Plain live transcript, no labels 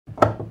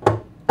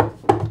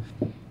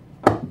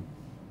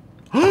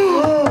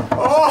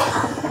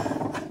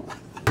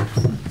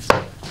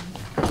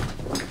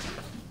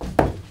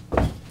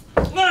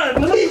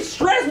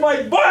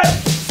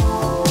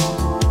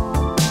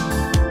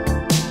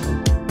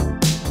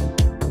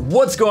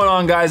What's going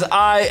on, guys?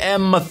 I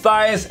am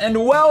Matthias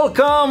and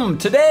welcome!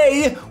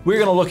 Today, we're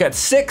gonna look at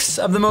 6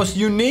 of the most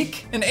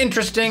unique and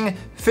interesting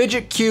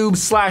fidget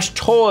cubes /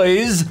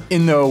 toys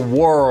in the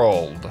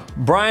world.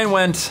 Brian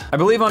went, I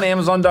believe, on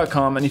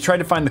Amazon.com and he tried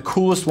to find the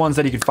coolest ones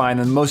that he could find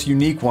and the most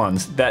unique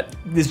ones that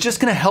is just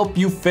gonna help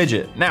you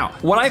fidget. Now,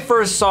 when I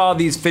first saw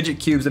these fidget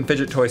cubes and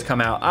fidget toys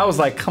come out, I was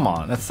like, come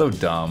on, that's so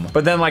dumb.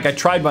 But then I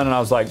tried one and I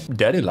was like,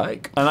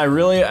 daddy-like. And I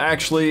really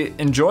actually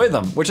enjoy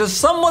them, which is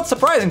somewhat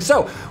surprising.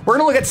 So, we're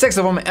gonna look at 6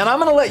 of them and I'm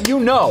gonna let you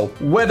know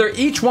whether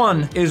each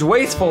one is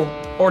wasteful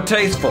or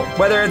tasteful.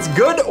 Whether it's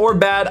good or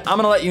bad, I'm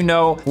gonna let you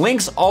know.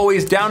 Links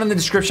always down in the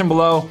description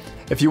below.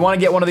 If you wanna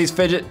get one of these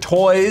fidget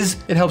toys,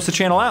 it helps the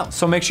channel out.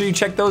 So make sure you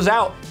check those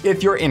out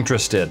if you're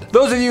interested.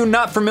 Those of you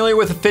not familiar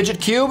with a fidget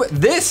cube,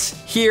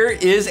 this here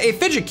is a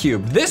fidget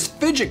cube. This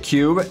fidget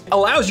cube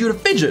allows you to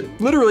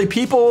fidget. Literally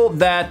people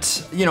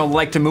that,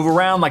 like to move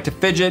around, like to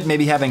fidget,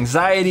 maybe have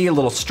anxiety, a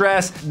little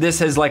stress. This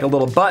has like a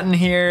little button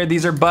here.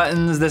 These are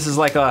buttons. This is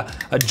like a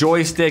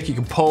joystick you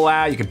can pull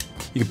out, you can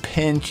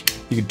pinch,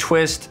 you can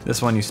twist.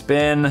 This one you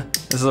spin.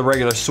 This is a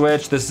regular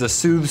switch. This is a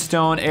soothe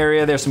stone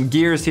area. There's some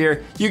gears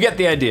here. You get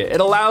the idea.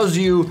 It allows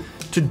you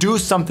to do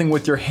something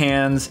with your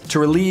hands to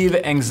relieve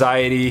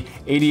anxiety,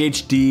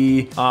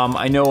 ADHD.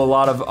 I know a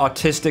lot of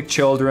autistic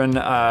children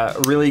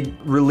really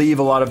relieve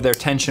a lot of their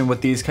tension with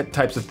these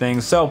types of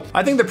things. So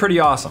I think they're pretty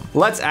awesome.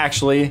 Let's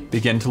actually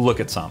begin to look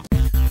at some.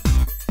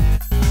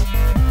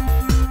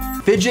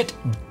 Fidget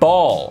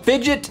ball.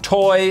 Fidget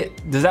toy,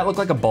 does that look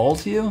like a ball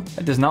to you?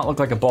 It does not look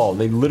like a ball.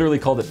 They literally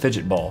called it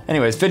fidget ball.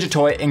 Anyways, fidget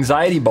toy,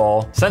 anxiety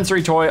ball,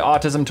 sensory toy,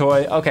 autism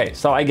toy. Okay,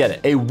 so I get it.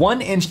 A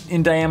 1-inch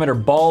in diameter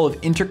ball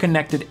of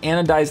interconnected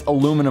anodized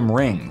aluminum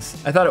rings.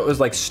 I thought it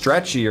was like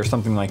stretchy or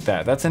something like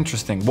that. That's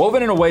interesting.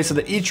 Woven in a way so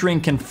that each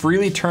ring can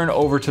freely turn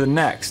over to the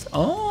next.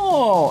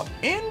 Oh,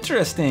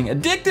 interesting.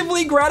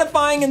 Addictively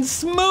gratifying and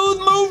smooth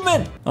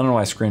movement. I don't know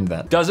why I screamed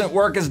that. Doesn't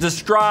work as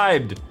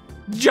described.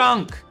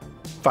 Junk.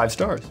 5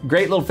 stars.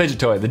 Great little fidget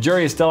toy. The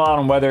jury is still out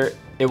on whether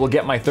it will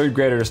get my 3rd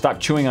grader to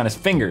stop chewing on his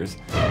fingers.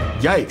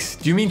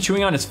 Yikes, do you mean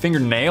chewing on his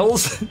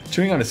fingernails?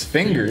 Chewing on his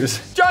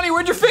fingers? Johnny,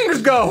 where'd your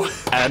fingers go?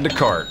 Add to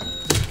cart.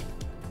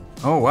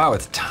 Oh wow,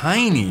 it's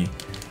tiny.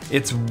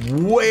 It's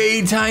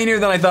way tinier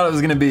than I thought it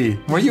was gonna be.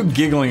 What are you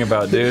giggling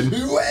about, dude?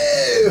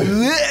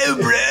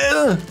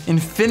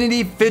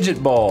 Infinity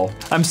fidget ball.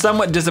 I'm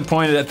somewhat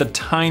disappointed at the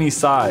tiny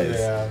size.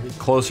 Yeah.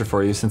 Closer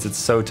for you since it's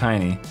so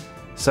tiny.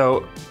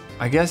 So,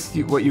 I guess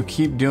what you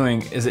keep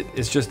doing is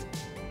it's just,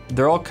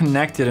 they're all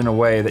connected in a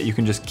way that you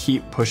can just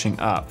keep pushing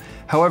up.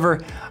 However,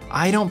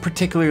 I don't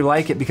particularly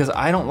like it because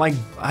I don't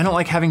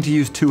like having to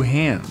use 2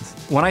 hands.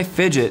 When I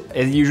fidget,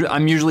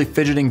 I'm usually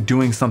fidgeting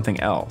doing something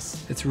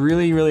else. It's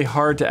really, really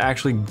hard to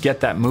actually get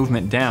that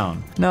movement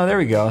down. No, there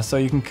we go. So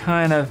you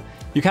kind of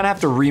have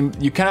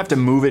to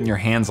move it in your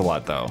hands a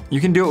lot though. You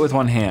can do it with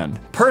 1 hand.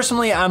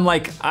 Personally, I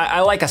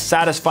like a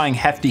satisfying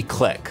hefty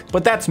click,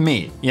 but that's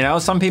me.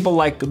 Some people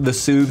like the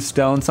soothe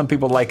stone, some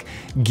people like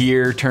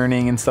gear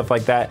turning and stuff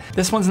like that.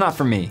 This one's not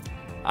for me.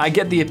 I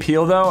get the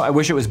appeal though. I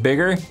wish it was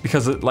bigger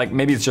because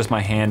maybe it's just my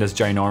hand is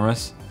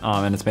ginormous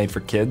and it's made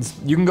for kids.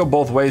 You can go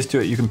both ways to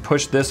it. You can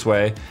push this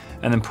way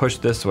and then push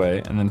this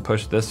way and then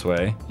push this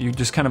way. You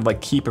just kind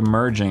of keep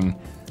emerging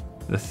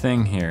the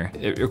thing here.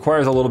 It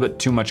requires a little bit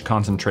too much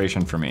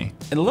concentration for me.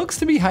 It looks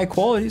to be high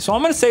quality, so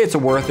I'm gonna say it's a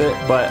worth it,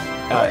 but...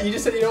 you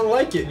just said you don't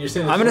like it, and you're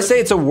saying I'm gonna say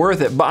it's a worth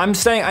it, but I'm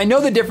saying I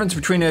know the difference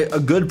between a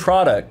good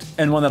product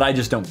and one that I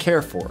just don't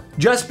care for.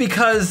 Just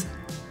because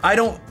I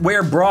don't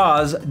wear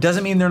bras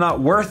doesn't mean they're not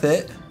worth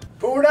it.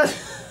 But we're not...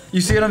 You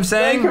see what I'm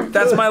saying?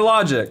 That's my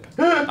logic.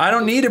 I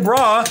don't need a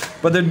bra,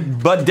 but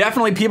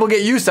definitely people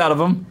get use out of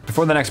them.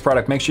 Before the next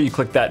product, make sure you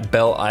click that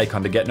bell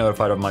icon to get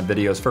notified of my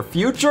videos for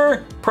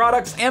future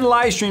products and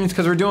live streams,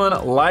 because we're doing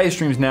live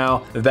streams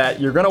now that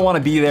you're gonna wanna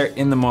be there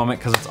in the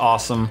moment because it's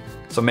awesome.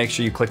 So make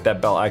sure you click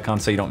that bell icon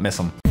so you don't miss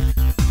them.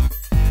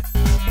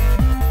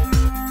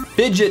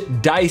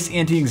 Fidget Dice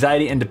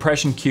Anti-Anxiety and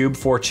Depression Cube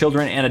for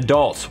children and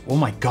adults. Oh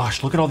my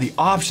gosh, look at all the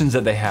options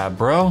that they have,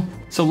 bro.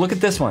 So look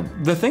at this one.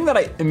 The thing that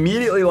I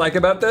immediately like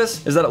about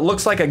this is that it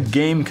looks like a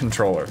game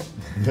controller.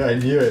 I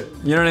knew it.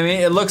 You know what I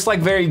mean? It looks like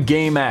very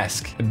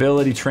game-esque.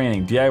 Ability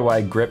training,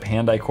 DIY grip,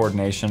 hand-eye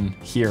coordination,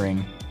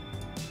 hearing.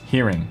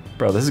 Hearing.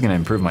 Bro, this is gonna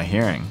improve my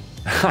hearing.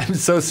 I'm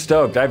so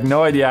stoked. I have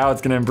no idea how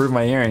it's gonna improve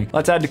my hearing.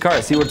 Let's add to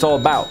cart, see what it's all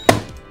about.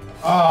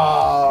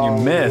 Oh,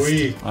 you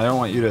missed. I don't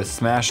want you to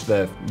smash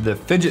the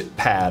fidget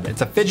pad. It's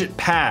a fidget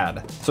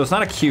pad. So it's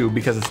not a cube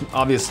because it's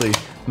obviously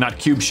not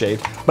cube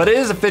shaped, but it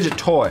is a fidget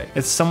toy.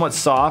 It's somewhat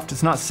soft.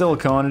 It's not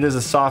silicone. It is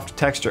a soft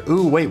texture.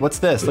 Ooh, wait, what's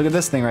this? Look at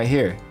this thing right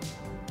here.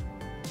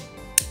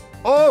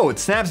 Oh, it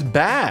snaps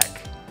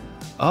back.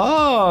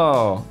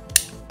 Oh.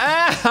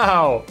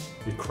 Ow.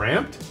 You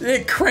cramped?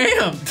 It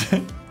cramped.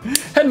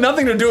 Had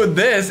nothing to do with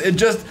this. It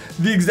just,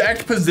 the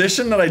exact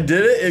position that I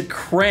did it, it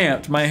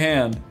cramped my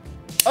hand.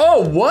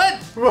 Oh, what?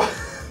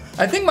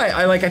 I think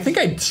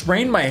I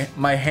sprained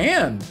my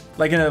hand,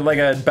 like in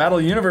a Battle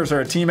Universe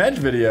or a Team Edge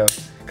video.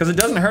 because it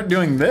doesn't hurt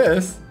doing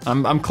this.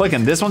 I'm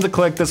clicking. This one's a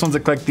click, this one's a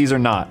click, these are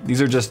not. These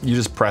are just, you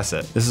just press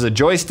it. This is a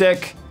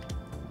joystick.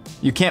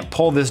 You can't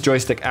pull this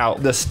joystick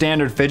out. The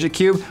standard fidget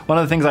cube, one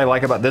of the things I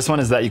like about this one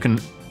is that you can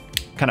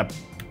kind of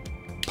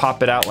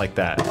pop it out like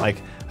that.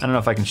 Like, I don't know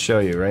if I can show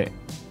you, right?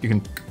 You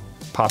can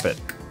pop it.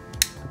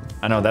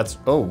 I know that's,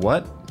 oh,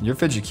 what? Your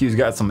fidget cube's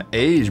got some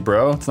age,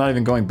 bro. It's not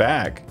even going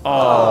back.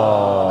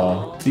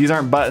 Oh. These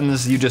aren't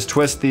buttons, you just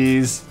twist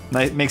these.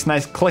 Makes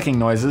nice clicking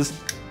noises.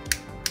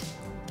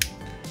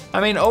 I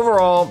mean,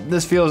 overall,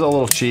 this feels a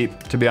little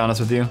cheap, to be honest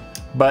with you.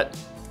 But,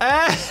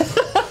 I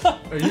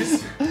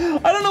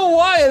don't know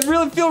why. I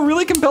really feel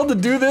really compelled to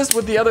do this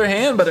with the other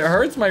hand, but it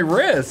hurts my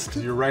wrist.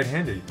 You're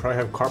right-handed. You probably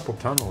have carpal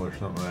tunnel or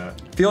something like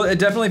that. It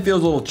definitely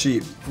feels a little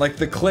cheap. Like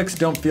the clicks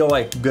don't feel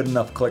like good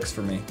enough clicks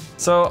for me.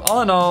 So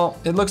all in all,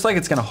 it looks like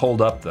it's gonna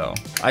hold up though.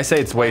 I say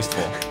it's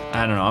wasteful.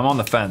 I don't know, I'm on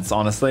the fence,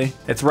 honestly.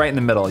 It's right in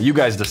the middle. You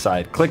guys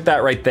decide. Click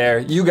that right there.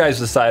 You guys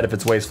decide if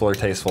it's wasteful or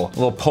tasteful. A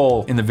little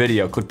poll in the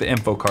video. Click the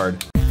info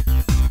card.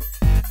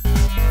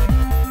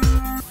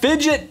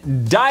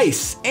 Fidget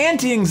Dice,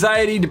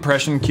 anti-anxiety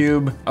depression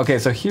cube. Okay,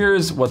 so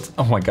here's what's,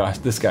 oh my gosh,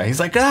 this guy, he's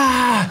like,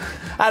 ah!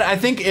 I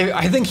think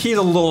he's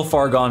a little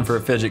far gone for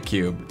a fidget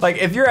cube. Like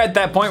if you're at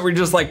that point where you're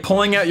just like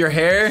pulling out your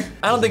hair,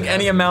 I don't think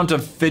any amount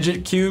of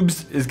fidget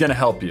cubes is gonna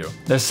help you.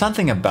 There's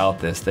something about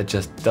this that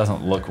just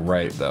doesn't look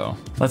right though.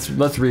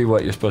 Let's read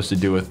what you're supposed to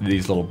do with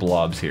these little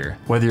blobs here.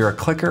 Whether you're a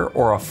clicker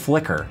or a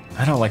flicker.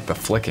 I don't like the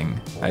flicking.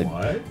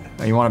 What?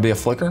 You wanna be a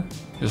flicker?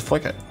 Just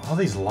flick it. All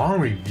these long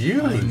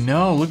reviews. I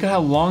know, look at how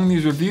long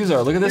these reviews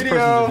are. Look at this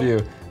person's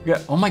review. We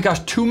got, oh my gosh,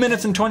 2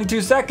 minutes and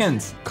 22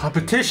 seconds.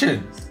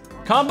 Competition.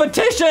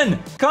 Competition!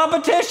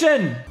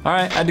 Competition! All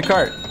right, add to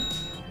cart.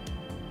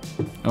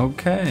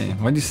 Okay,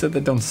 why'd you set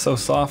that down so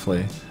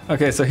softly?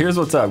 Okay, so here's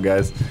what's up,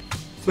 guys.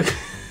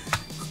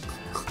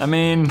 I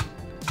mean,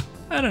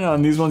 I don't know,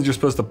 and these ones you're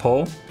supposed to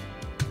pull.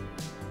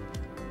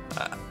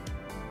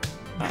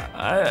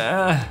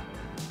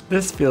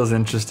 This feels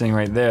interesting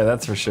right there,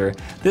 that's for sure.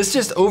 This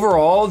just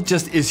overall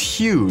just is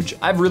huge.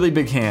 I have really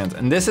big hands,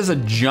 and this is a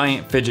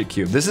giant fidget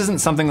cube. This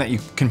isn't something that you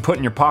can put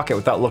in your pocket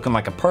without looking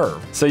like a perv.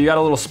 So you got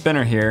a little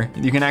spinner here.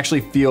 You can actually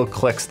feel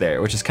clicks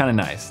there, which is kind of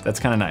nice. That's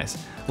kind of nice.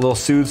 A little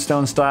Soothe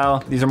Stone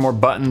style. These are more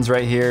buttons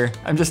right here.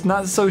 I'm just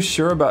not so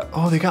sure about,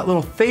 oh, they got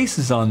little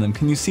faces on them.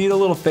 Can you see the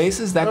little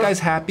faces? That guy's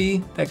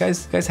happy, that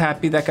guy's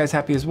happy, that guy's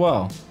happy as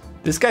well.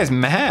 This guy's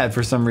mad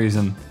for some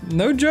reason.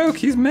 No joke,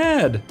 he's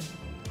mad.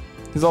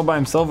 He's all by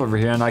himself over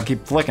here and I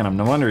keep flicking him,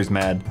 no wonder he's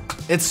mad.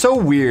 It's so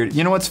weird.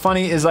 You know what's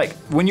funny is like,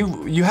 when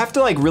you have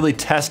to like really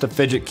test a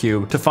fidget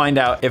cube to find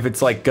out if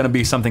it's like gonna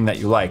be something that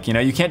you like. You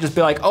know, you can't just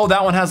be like, oh,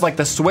 that one has like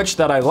the switch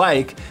that I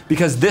like,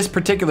 because this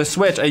particular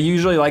switch, I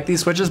usually like these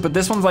switches, but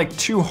this one's like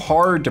too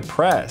hard to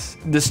press.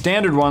 The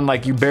standard one,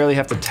 like you barely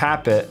have to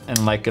tap it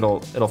and like it'll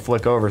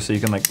flick over so you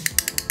can like,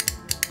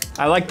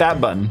 I like that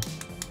button.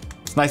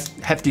 It's a nice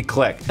hefty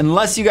click.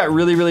 Unless you got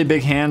really, really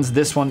big hands,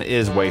 this one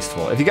is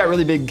wasteful. If you got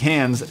really big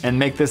hands and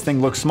make this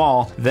thing look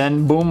small,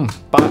 then boom,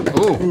 bop,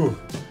 ooh.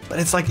 But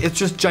it's like, it's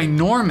just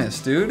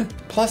ginormous, dude.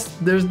 Plus,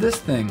 there's this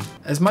thing.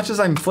 As much as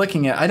I'm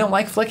flicking it, I don't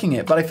like flicking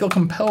it, but I feel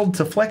compelled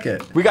to flick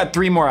it. We got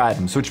 3 more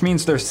items, which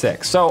means there's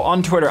 6. So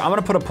on Twitter, I'm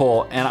gonna put a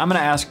poll and I'm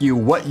gonna ask you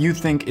what you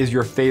think is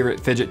your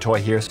favorite fidget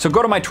toy here. So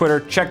go to my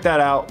Twitter, check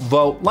that out,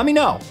 vote, let me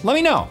know, let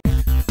me know.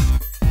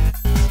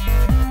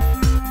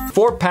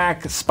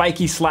 4-pack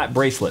spiky slap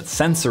bracelets,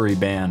 sensory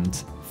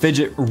bands,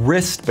 fidget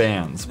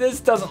wristbands.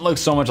 This doesn't look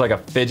so much like a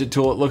fidget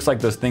tool. It looks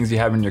like those things you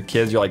have in your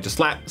kids. You're like, just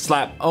slap,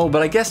 slap. Oh,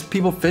 but I guess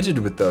people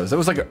fidgeted with those. It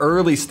was like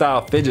early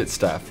style fidget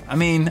stuff. I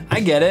mean, I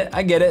get it,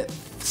 I get it.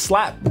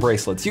 Slap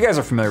bracelets, you guys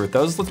are familiar with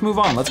those. Let's move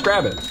on, let's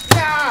grab it.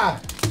 Ah!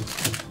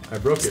 I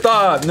broke it.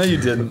 Stop, no you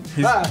didn't.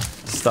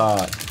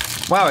 Stop.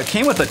 Wow, it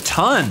came with a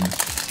ton.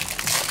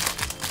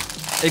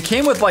 It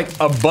came with like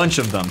a bunch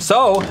of them.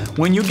 So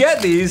when you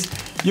get these,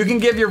 you can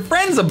give your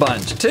friends a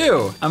bunch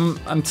too.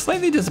 I'm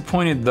slightly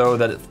disappointed though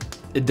that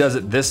it does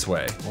it this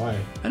way. Why?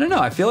 I don't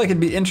know, I feel like it'd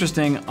be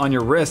interesting on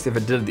your wrist if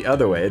it did it the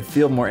other way. It'd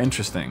feel more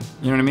interesting.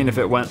 You know what I mean? If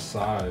it went,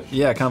 massage.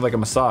 Yeah, kind of like a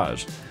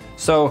massage.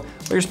 So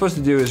what you're supposed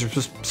to do is you're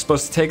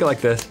supposed to take it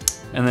like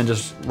this and then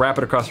just wrap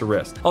it across your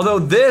wrist. Although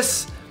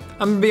this,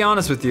 I'm gonna be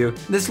honest with you,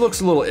 this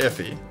looks a little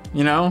iffy,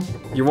 you know?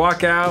 You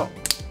walk out,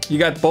 you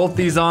got both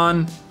these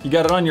on, you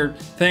got it on your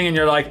thing and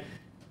you're like,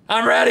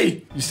 I'm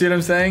ready. You see what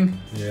I'm saying?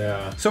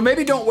 Yeah. So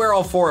maybe don't wear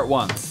all 4 at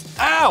once.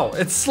 Ow,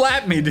 it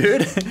slapped me,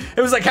 dude. It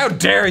was like, how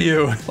dare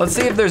you? Let's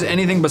see if there's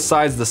anything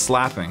besides the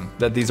slapping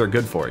that these are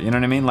good for, you know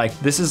what I mean? Like,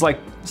 this is like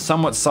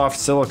somewhat soft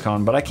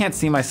silicone, but I can't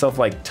see myself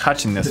like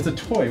touching this. It's a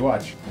toy,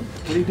 watch.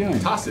 What are you doing?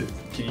 Toss it.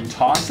 Can you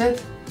toss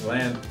it?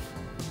 Land.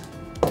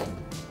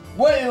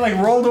 What, it like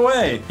rolled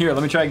away. Here,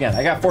 let me try again.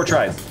 I got 4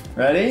 tries.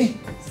 Ready,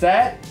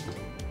 set,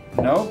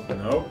 nope.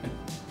 Nope.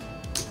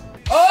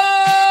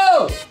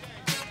 Oh!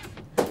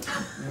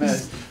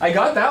 I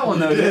got that one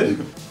though,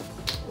 dude.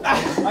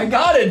 I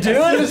got it, dude.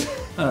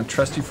 I don't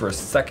trust you for a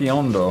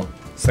segundo.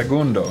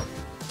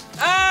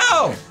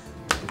 Ow!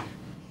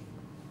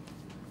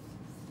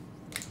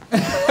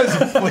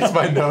 Flicks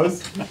my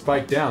nose.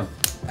 Spike down.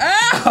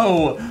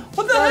 Ow!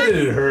 What the heck? That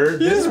didn't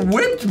hurt. You just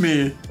whipped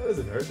me. That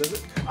doesn't hurt, does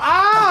it?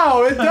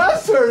 Ow! It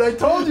does hurt. I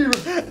told you.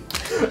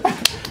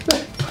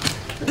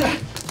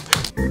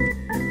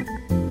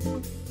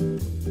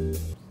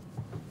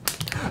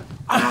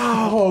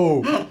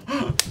 Ow!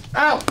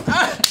 Ow!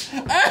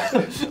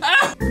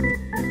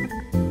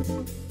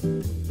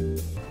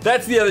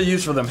 That's the other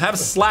use for them. Have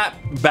slap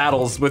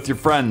battles with your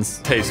friends.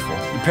 Tasteful.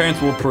 Your parents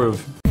will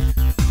approve.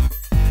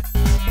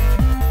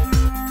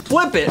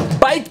 Flip It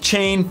Bike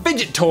Chain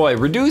Fidget Toy.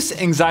 Reduce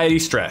anxiety,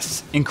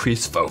 stress,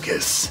 increase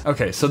focus.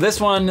 Okay, so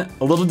this one,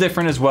 a little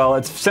different as well.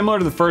 It's similar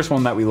to the first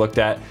one that we looked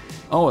at.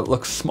 Oh, it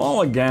looks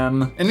small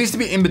again. It needs to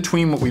be in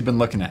between what we've been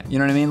looking at. You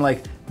know what I mean?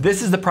 Like,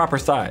 this is the proper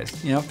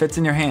size. You know, fits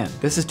in your hand.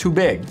 This is too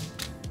big.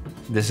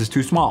 This is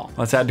too small.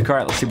 Let's add to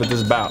cart. Let's see what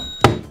this is about.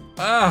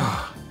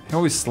 Ah, he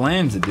always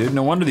slams it, dude.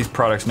 No wonder these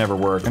products never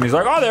work. And he's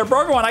like, oh, they're a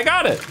broken one. I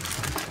got it.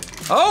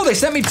 Oh, they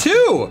sent me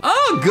 2.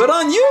 Oh, good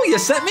on you. You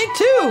sent me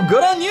 2.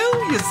 Good on you.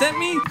 You sent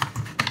me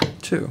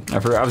 2. I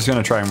was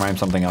gonna try and rhyme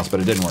something else, but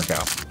it didn't work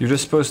out. You're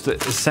just supposed to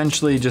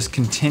essentially just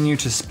continue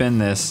to spin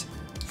this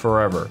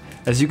forever.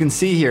 As you can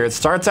see here, it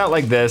starts out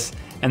like this,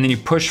 and then you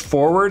push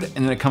forward,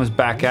 and then it comes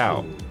back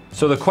out.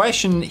 So the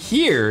question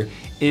here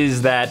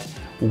is that,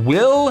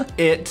 will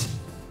it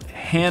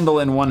handle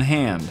in one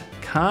hand?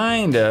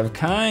 Kind of.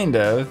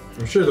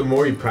 I'm sure the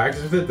more you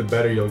practice with it, the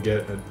better you'll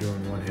get at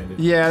doing one-handed.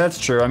 Yeah, that's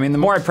true. I mean, the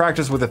more I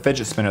practice with a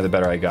fidget spinner, the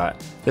better I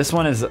got. This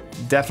one is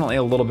definitely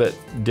a little bit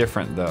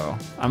different though.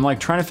 I'm like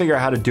trying to figure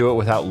out how to do it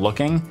without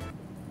looking.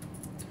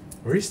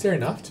 Where are you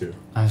staring off to?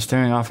 I'm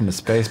staring off into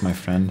space, my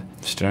friend.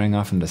 Staring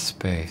off into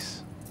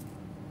space.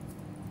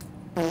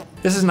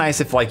 This is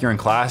nice if like you're in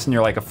class and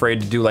you're like afraid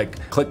to do like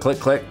click, click,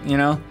 click, you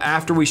know?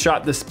 After we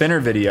shot the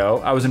spinner video,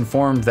 I was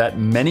informed that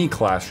many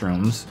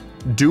classrooms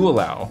do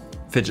allow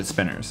fidget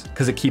spinners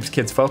because it keeps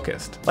kids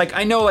focused. Like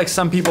I know like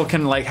some people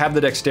can like have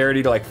the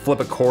dexterity to like flip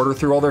a quarter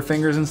through all their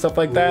fingers and stuff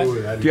like that.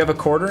 Ooh, Do you have a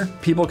quarter?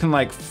 People can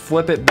like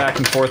flip it back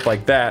and forth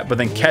like that, but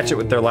then catch it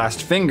with their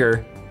last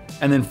finger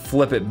and then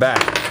flip it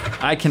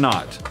back. I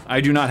cannot. I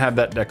do not have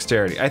that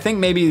dexterity. I think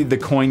maybe the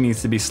coin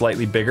needs to be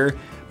slightly bigger.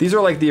 These are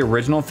like the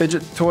original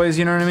fidget toys,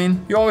 you know what I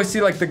mean? You always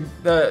see like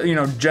the you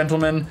know,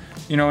 gentlemen,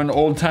 you know, in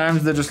old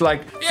times, they're just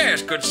like,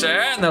 yes, good sir.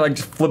 And they're like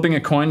just flipping a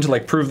coin to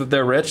like prove that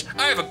they're rich.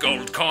 I have a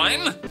gold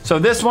coin. So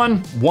this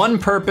one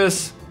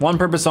purpose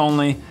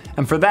only.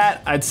 And for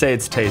that, I'd say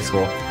it's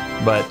tasteful.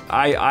 But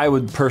I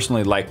would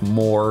personally like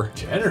more.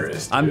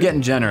 Generous, dude. I'm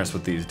getting generous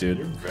with these, dude.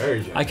 You're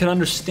very generous. I can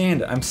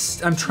understand it.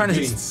 I'm trying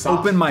to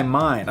soft. open my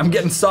mind. I'm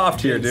getting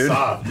soft here, dude.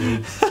 Soft,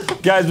 dude.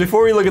 Guys,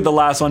 before we look at the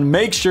last one,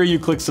 make sure you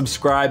click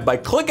subscribe by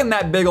clicking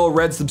that big old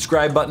red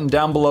subscribe button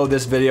down below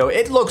this video.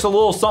 It looks a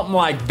little something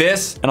like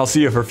this, and I'll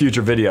see you for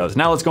future videos.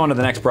 Now let's go on to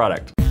the next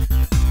product.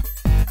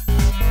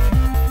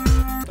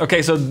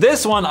 Okay, so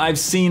this one I've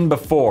seen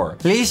before.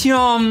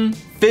 Lithium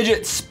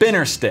fidget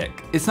spinner stick.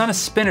 It's not a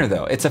spinner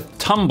though, it's a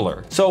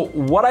tumbler. So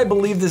what I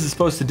believe this is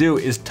supposed to do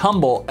is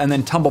tumble and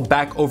then tumble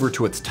back over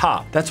to its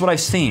top. That's what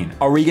I've seen.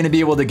 Are we gonna be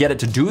able to get it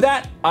to do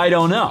that? I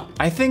don't know.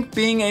 I think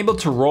being able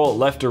to roll it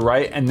left or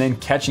right and then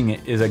catching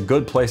it is a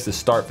good place to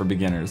start for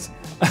beginners.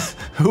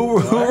 who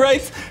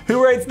writes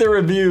their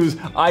reviews,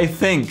 I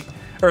think,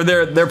 or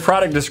their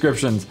product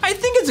descriptions? I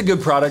think it's a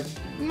good product.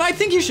 I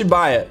think you should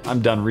buy it.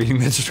 I'm done reading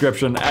the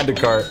description, add to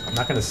cart. I'm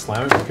not gonna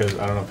slam it because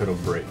I don't know if it'll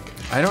break.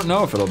 I don't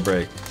know if it'll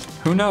break.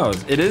 Who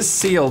knows? It is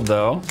sealed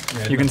though.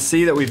 Yeah, you can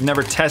see that we've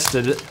never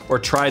tested or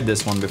tried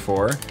this one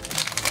before.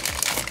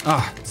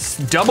 Ah, it's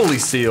doubly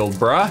sealed,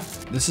 bruh.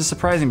 This is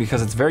surprising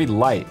because it's very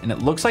light and it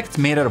looks like it's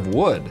made out of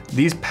wood.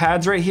 These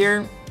pads right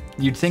here,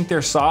 you'd think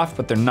they're soft,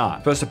 but they're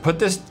not. You're supposed to put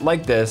this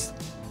like this.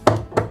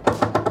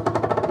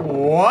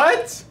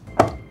 What?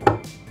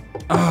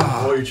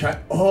 Oh, you're trying.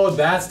 Oh,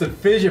 that's the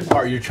fidget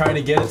part. You're trying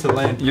to get it to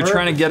land perfectly. You're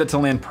trying to get it to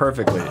land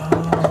perfectly.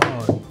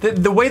 Oh.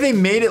 The way they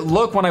made it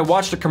look when I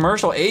watched a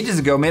commercial ages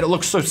ago made it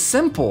look so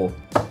simple.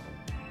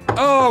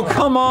 Oh,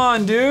 come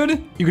on,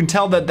 dude. You can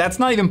tell that that's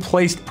not even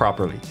placed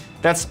properly.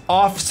 That's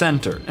off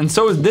center. And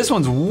so is this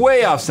one's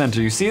way off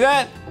center. You see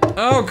that?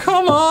 Oh,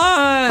 come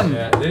on.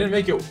 Yeah, they didn't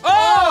make it.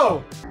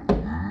 Oh!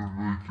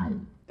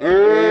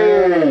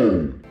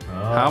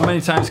 How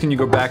many times can you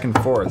go back and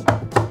forth?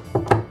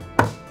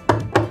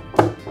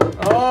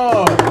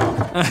 Oh!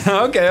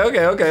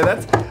 Okay,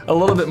 that's a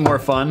little bit more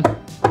fun.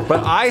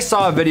 But I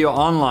saw a video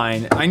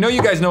online, I know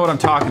you guys know what I'm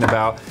talking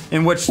about,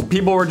 in which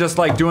people were just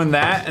like doing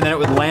that and then it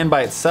would land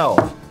by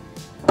itself.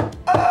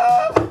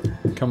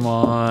 Come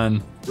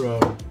on. Bro.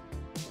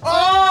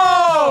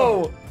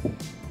 Oh!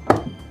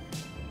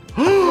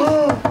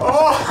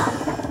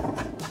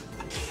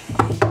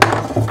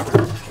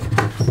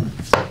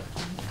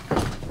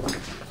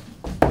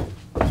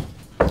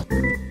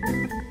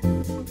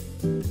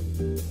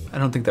 I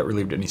don't think that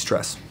relieved any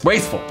stress.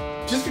 Wasteful.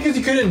 Just because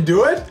you couldn't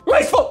do it?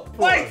 Wasteful!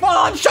 Wasteful!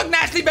 I'm shook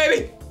nasty,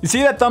 baby! You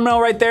see that thumbnail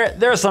right there?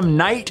 There are some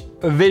night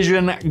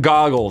vision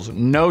goggles.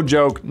 No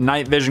joke,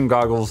 night vision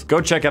goggles.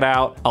 Go check it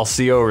out. I'll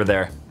see you over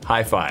there.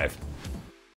 High five.